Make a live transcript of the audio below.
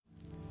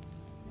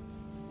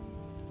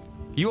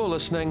You're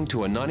listening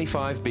to a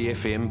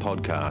 95BFM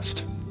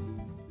podcast.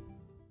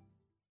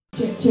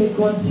 Check,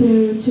 1,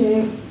 2,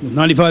 check.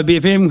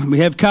 95BFM, we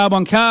have Carb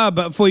on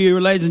Carb for you,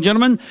 ladies and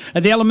gentlemen,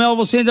 at the Alan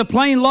Melville Centre,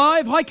 playing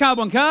live. Hi, Carb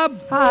on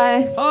Carb.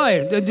 Hi.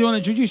 Hi, do you want to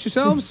introduce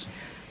yourselves?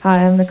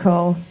 Hi, I'm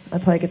Nicole. I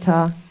play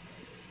guitar.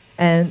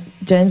 And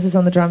James is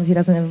on the drums. He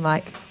doesn't have a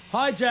mic.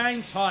 Hi,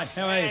 James. Hi,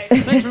 how are you?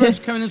 Thanks very much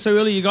for coming in so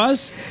early, you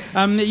guys.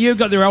 You've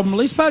got their album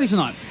release party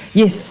tonight.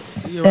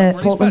 Yes, Your album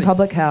release Portland party.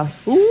 Public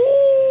House.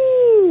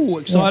 Ooh,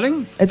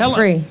 exciting. Yeah. It's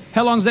free.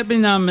 How long's that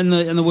been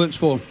in the works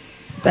for?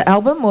 The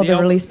album or the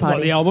release party?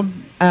 What, the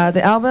album?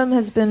 The album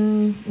has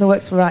been in the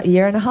works for about a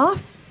year and a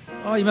half.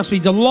 Oh, you must be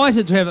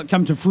delighted to have it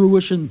come to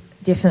fruition.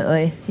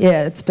 Definitely.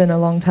 Yeah, it's been a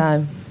long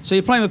time. So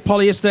you're playing with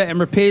Polyester and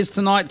Repairs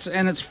tonight,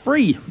 and it's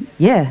free.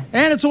 Yeah.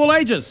 And it's all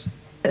ages.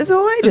 It's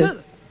all ages. Is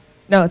it?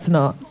 No, it's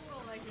not.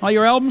 Oh,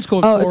 your album's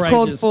called Oh, Four it's Ages.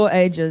 called Four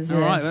Ages, yeah.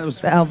 All right, that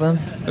was the album.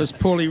 It was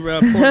poorly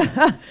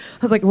I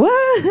was like,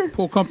 what?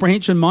 poor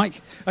comprehension,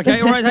 Mike. Okay,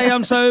 all right. Hey,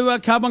 so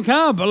Carb on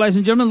Carb, ladies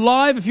and gentlemen,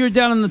 live. If you're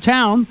down in the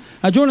town,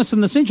 join us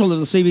in the central of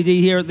the CBD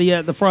here at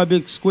the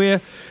Freiburg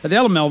Square at the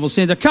Alan Melville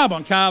Centre. Carb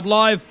on Carb,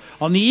 live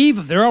on the eve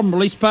of their album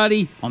release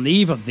party, on the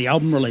eve of the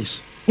album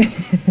release.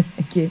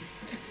 Thank you.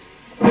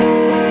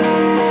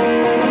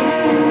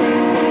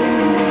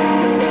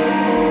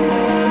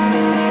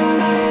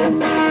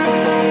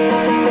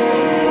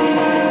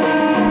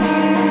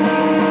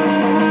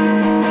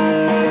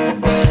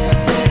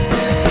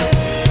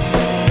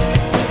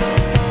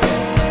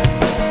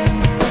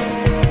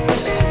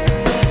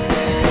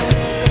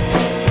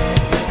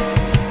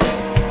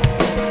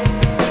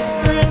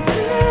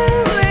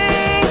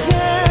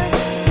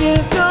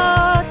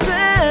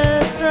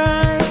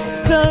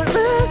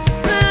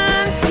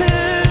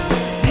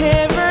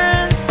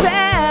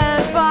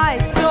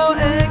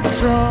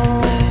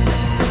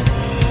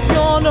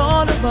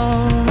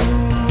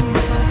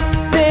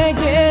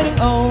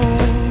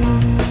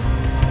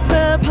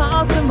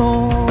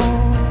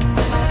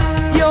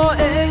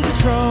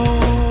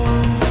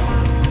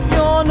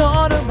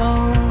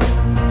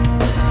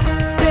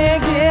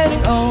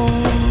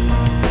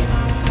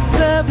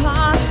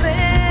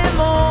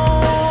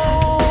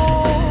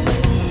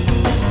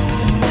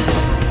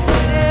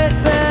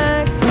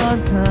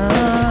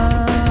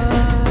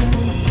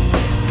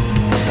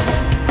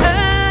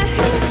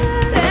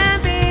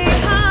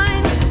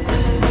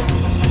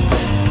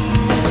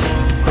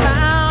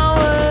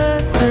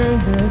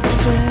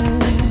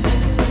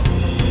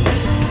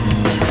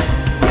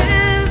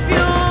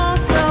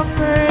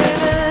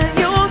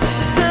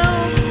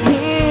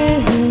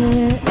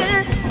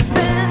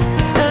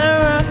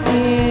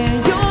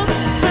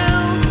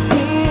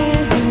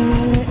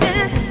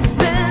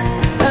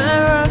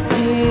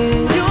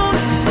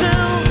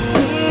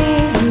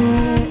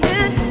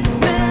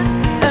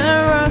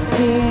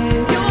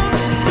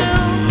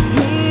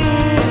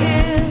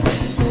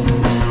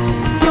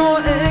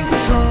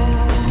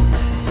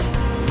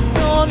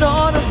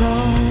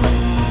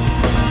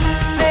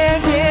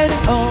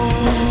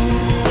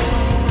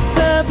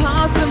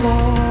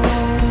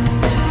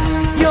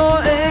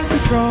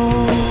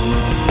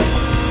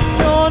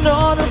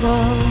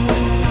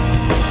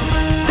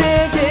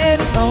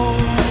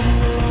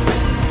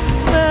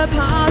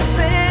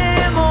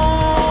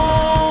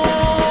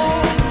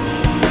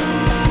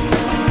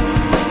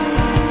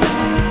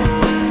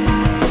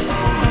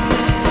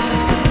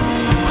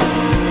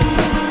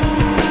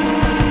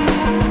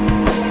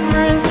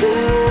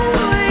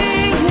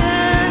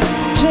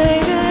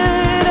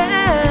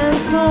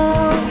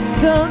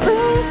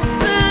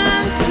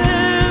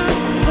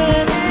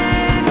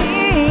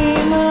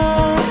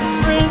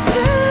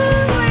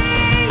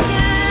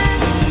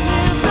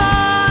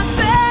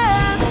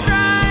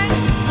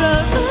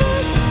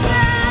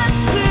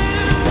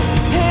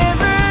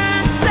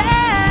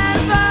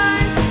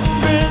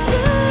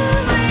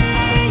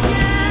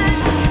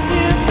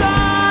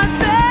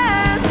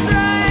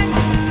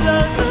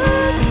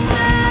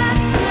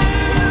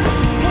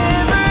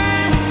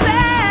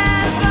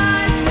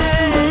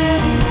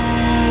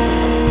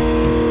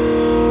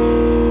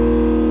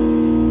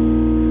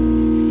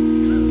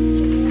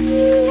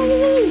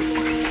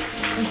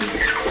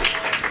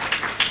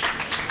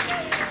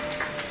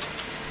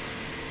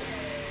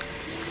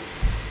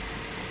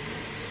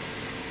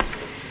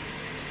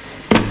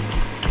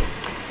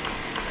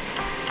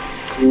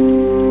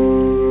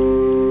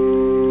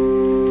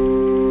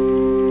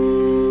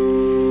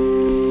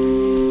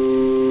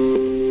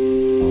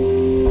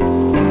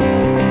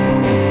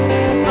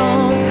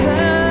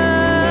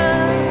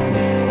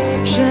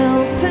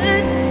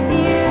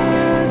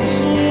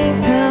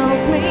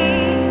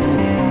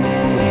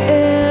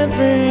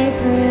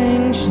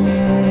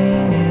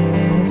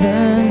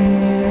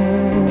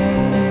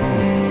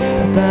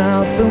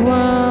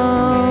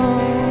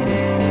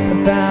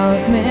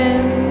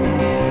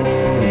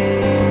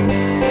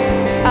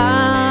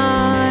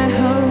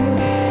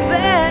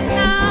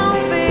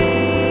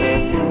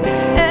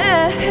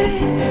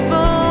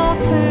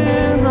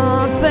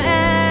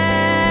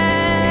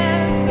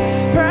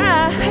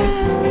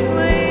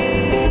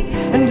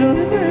 and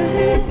deliver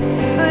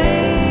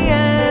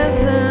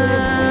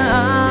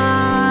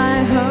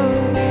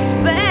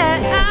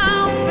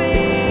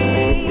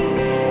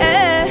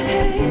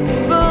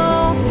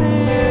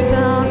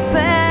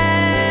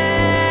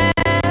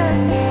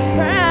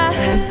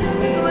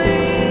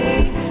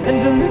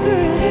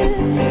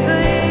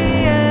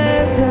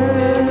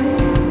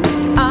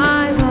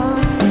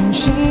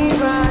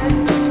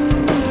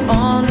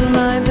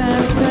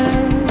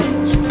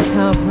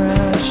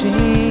she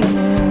is.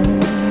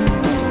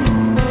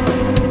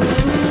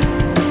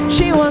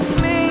 She wants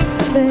me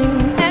to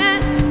sing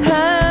at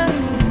her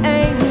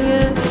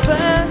 80th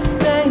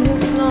birthday,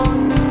 if not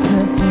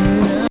her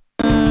funeral.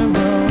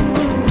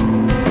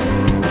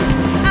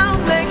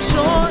 I'll make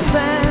sure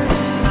that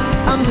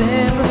I'm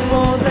there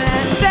before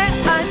that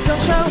I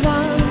don't show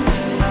up.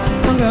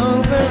 Hung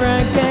over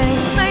again,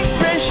 late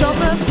fresh off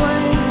the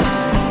plane,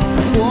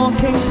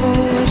 walking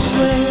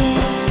foolishly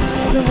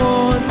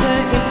towards the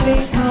empty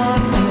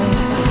casket.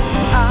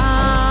 I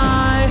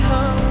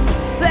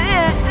hope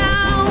that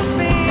I'll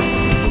be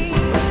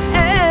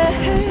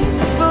able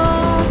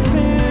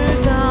to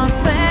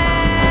dance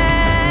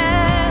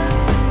as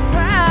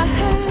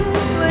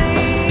proudly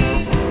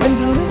and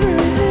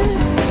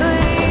deliberately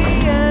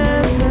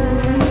as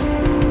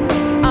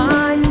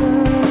I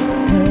took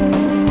her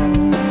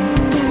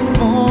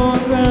for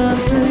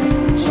granted.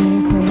 She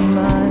cleaned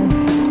my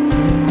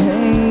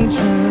teenage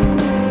room.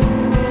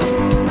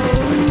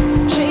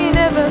 She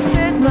never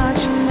said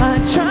much. I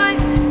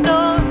tried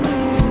not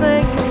to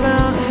think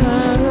about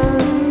her.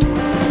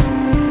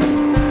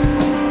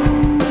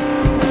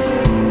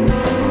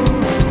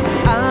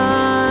 I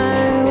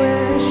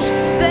wish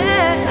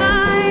that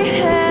I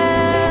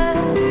had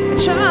a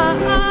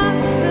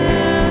chance to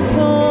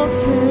talk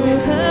to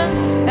her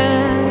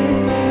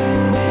as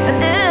an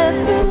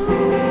adult.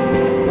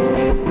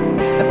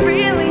 I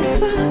really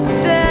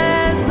sucked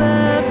as a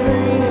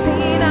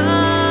preteen. I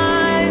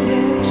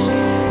wish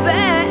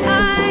that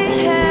I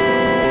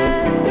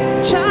had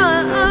a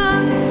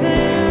chance to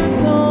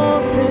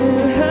talk to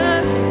her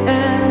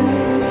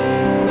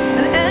as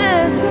an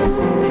adult.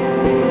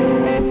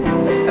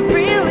 I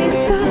really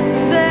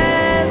sucked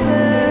as a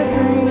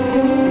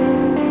preteen.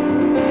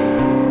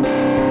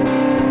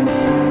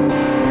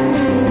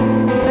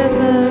 As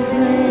a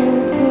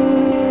preteen.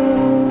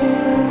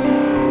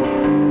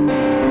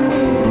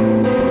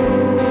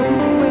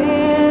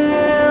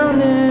 We'll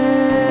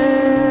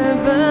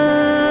never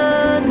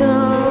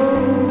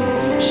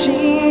know. She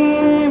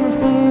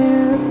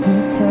refused to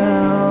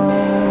tell.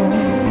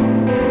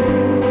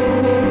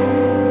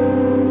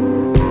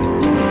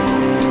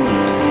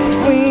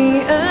 We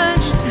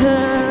urged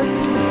her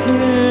to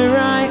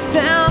write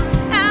down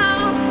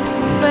our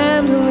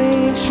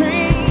family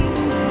tree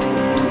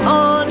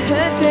on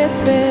her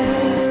deathbed.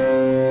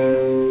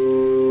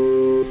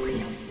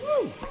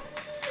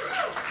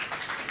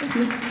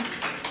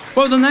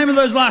 What were the name of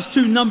those last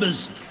two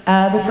numbers?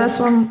 The first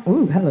one,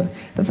 hello.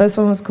 The first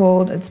one was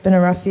called "It's Been a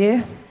Rough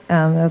Year."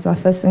 That was our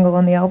first single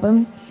on the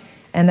album,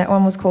 and that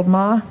one was called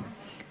 "Ma,"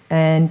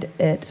 and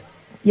that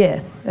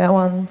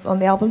one's on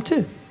the album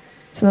too.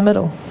 It's in the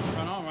middle.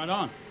 Right on, right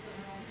on.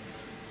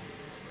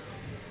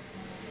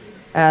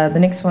 The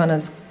next one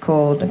is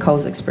called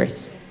 "Nicole's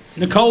Express."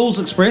 Nicole's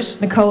Express.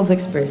 Nicole's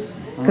Express,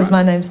 because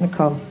my name's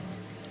Nicole.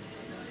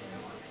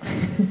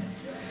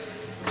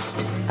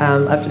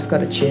 I've just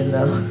got a tune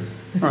though.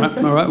 All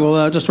right.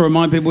 Well, just to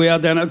remind people, we are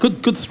down at a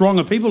good throng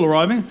of people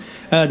arriving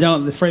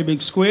down at the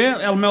Freiburg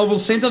Square, Alan Melville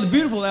Centre, the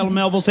beautiful Alan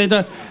Melville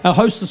Centre. Our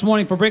host this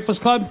morning for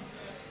Breakfast Club.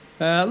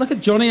 Look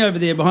at Johnny over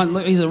there behind.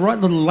 Look, he's a right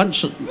little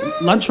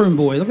lunchroom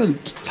boy. Look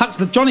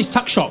at Johnny's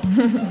tuck shop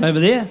over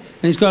there,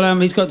 and he's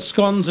got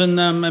scones and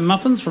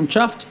muffins from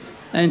Chuffed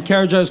and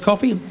Carajo's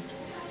coffee,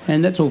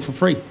 and that's all for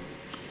free.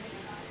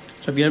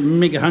 So if you're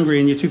mega hungry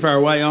and you're too far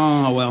away,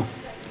 oh well,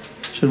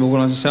 should have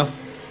organised yourself.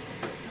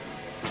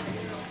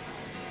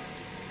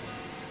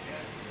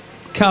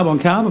 Carb on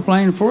Carb are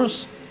playing for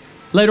us.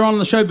 Later on in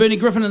the show, Bernie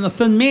Griffin and the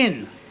Thin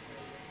Men.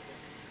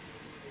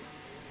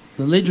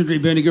 The legendary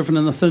Bernie Griffin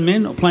and the Thin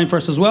Men are playing for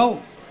us as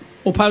well.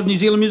 All part of New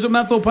Zealand Music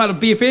Month, all part of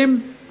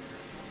BFM,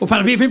 all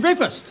part of BFM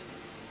Breakfast.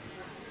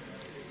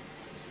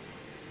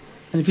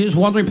 And if you're just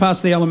wandering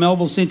past the Alan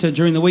Melville Centre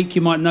during the week,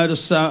 you might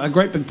notice a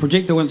great big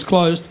projector when it's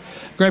closed.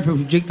 A great big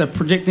projector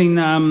projecting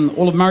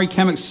all of Murray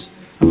Kamak's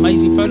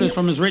amazing photos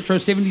from his retro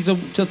 70s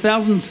to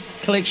 1000s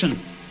collection.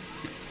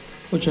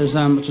 Which is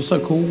so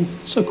cool,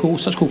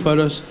 such cool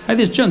photos. Hey,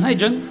 there's Jin. Hey,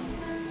 Jin.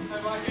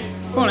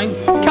 Morning.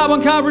 Carb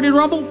on Carb, ready to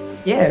rumble?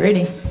 Yeah,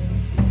 ready.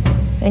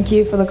 Thank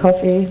you for the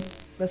coffee.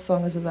 This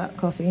song is about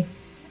coffee.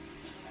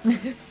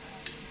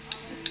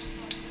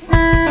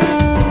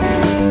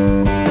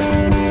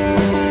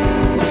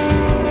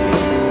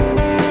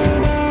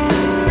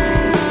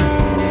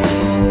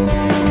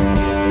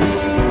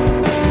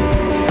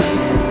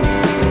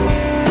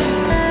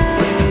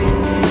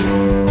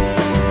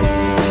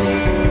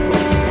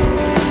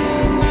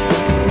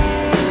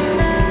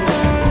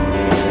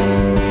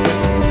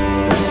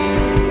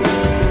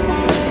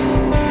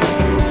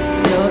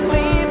 You're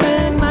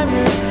leaving my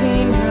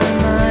routine,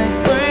 my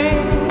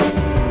brain.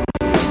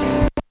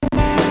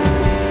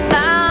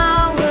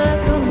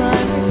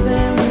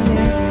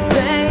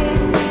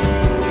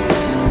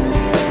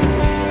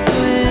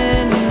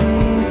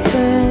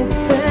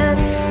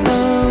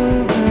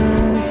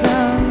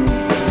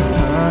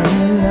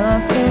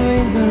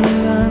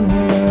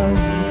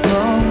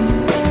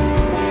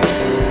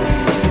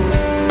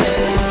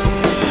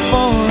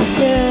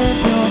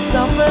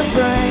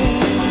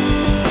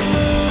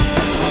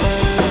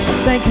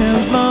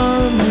 vacant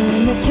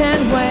moment, it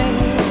can't wait.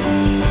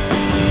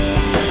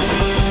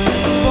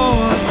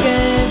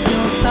 Give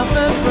yourself a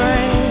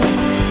break.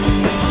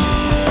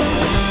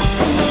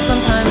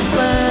 Sometimes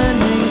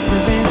learning's the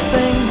best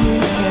thing you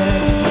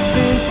can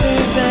do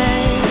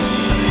today.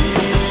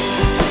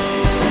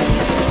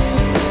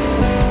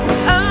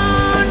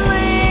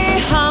 Only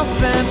half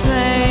a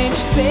page,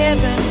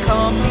 7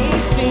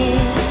 copies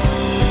deep.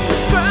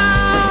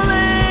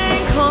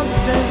 Scrolling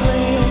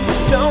constantly,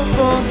 don't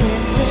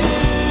forget to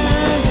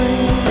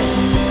read.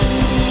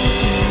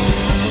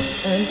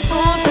 And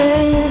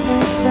sorting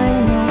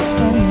everything else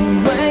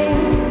staying away.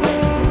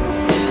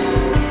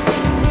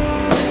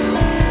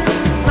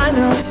 I'm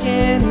not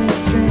getting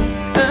straight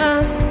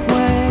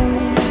away.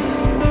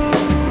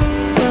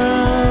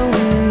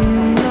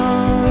 Growing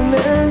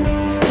moments,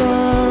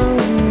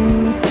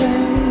 flowing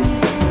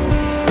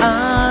space.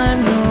 I'm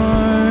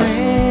not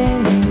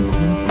ready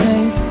to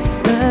take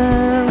the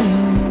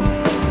lead,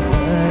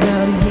 but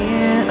out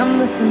here I'm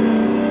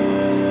listening.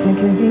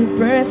 Take a deep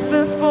breath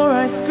before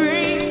I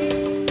scream.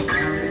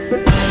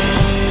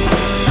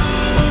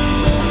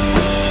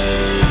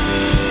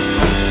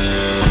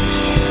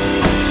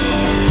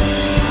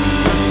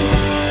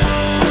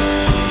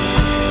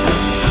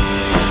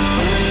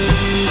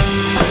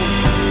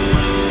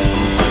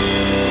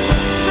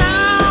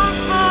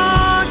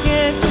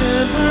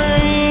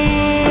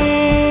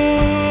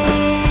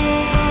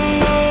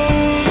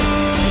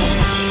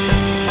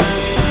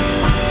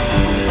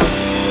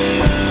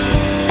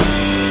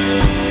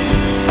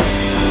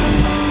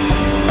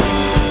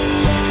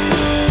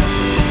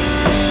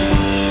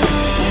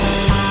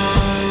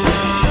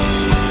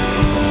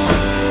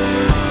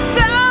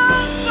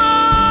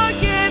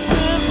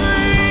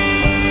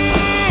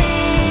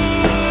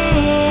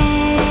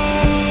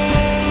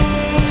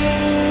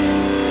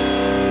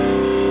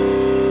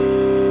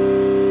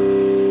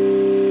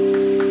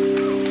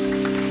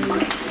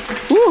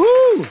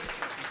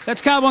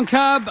 That's Carb on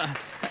Carb.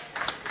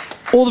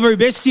 All the very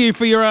best to you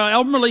for your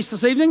album release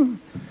this evening.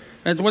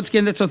 And once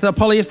again, that's at the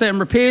Polyester and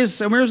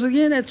Repairs. And where is it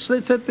again? It's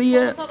at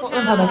the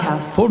Portland Public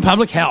House. Portland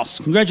Public House.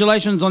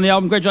 Congratulations on the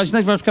album. Congratulations.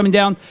 Thanks very much for coming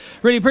down.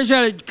 Really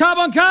appreciate it. Carb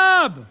on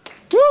Carb.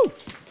 Woo!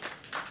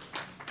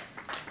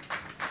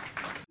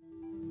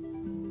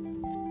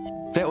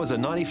 That was a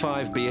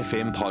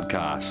 95BFM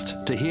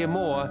podcast. To hear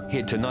more,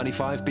 head to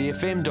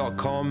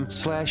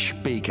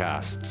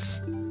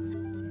 95bfm.com/bcasts.